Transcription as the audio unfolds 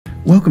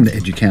Welcome to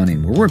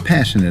Educounting, where we're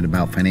passionate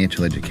about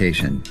financial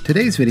education.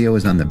 Today's video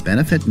is on the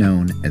benefit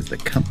known as the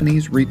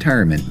company's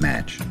retirement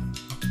match.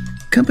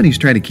 Companies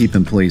try to keep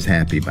employees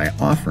happy by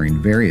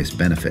offering various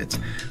benefits.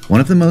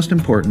 One of the most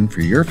important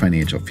for your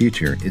financial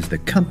future is the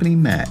company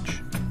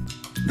match.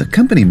 The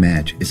company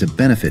match is a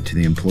benefit to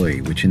the employee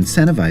which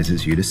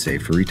incentivizes you to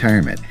save for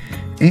retirement,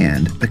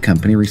 and the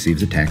company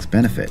receives a tax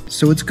benefit,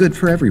 so it's good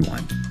for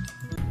everyone.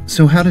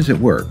 So how does it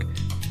work?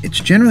 It's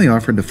generally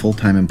offered to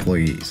full-time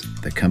employees.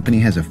 The company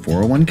has a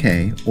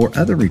 401k or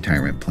other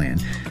retirement plan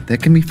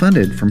that can be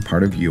funded from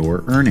part of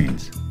your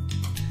earnings.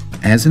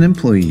 As an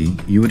employee,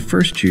 you would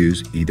first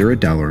choose either a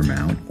dollar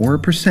amount or a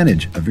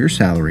percentage of your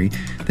salary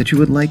that you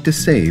would like to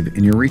save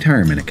in your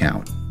retirement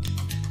account.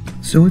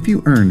 So if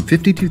you earn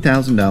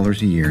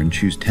 $52,000 a year and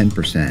choose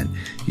 10%,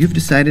 you've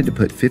decided to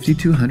put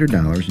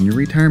 $5,200 in your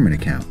retirement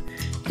account.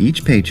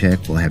 Each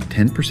paycheck will have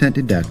 10%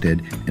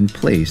 deducted and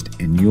placed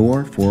in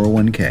your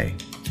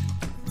 401k.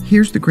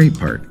 Here's the great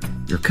part.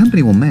 Your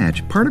company will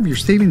match part of your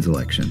savings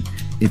election.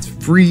 It's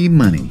free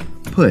money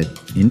put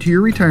into your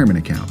retirement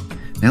account.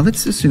 Now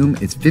let's assume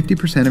it's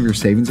 50% of your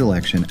savings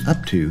election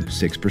up to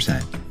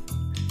 6%.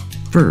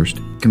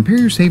 First, compare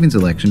your savings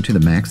election to the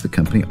max the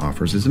company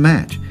offers as a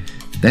match.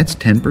 That's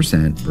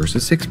 10%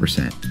 versus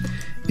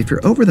 6%. If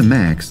you're over the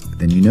max,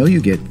 then you know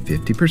you get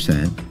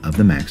 50% of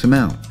the max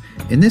amount.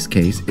 In this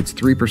case, it's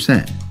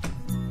 3%.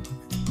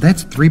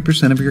 That's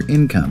 3% of your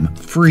income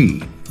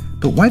free.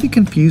 But why the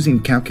confusing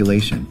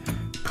calculation?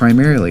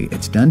 Primarily,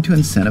 it's done to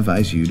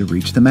incentivize you to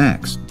reach the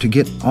max, to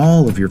get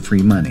all of your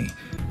free money.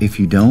 If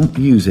you don't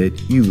use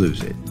it, you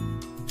lose it.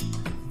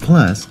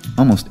 Plus,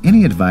 almost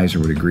any advisor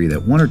would agree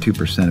that 1 or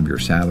 2% of your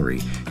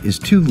salary is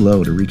too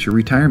low to reach your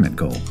retirement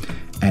goal.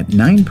 At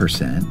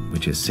 9%,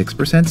 which is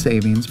 6%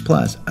 savings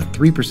plus a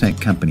 3%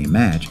 company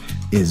match,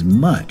 is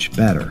much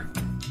better.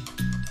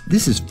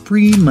 This is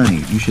free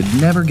money you should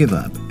never give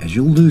up, as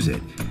you'll lose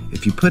it.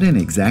 If you put in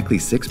exactly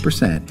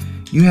 6%,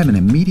 you have an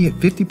immediate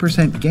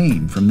 50%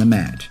 gain from the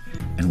match,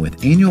 and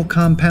with annual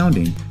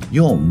compounding,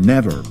 you'll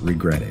never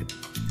regret it.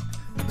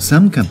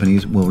 Some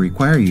companies will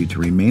require you to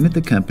remain at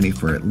the company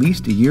for at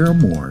least a year or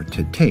more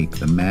to take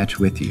the match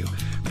with you,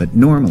 but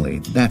normally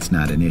that's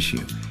not an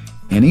issue.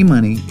 Any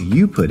money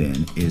you put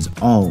in is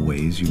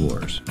always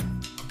yours.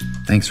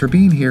 Thanks for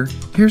being here.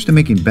 Here's to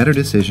making better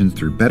decisions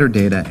through better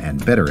data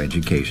and better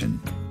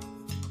education.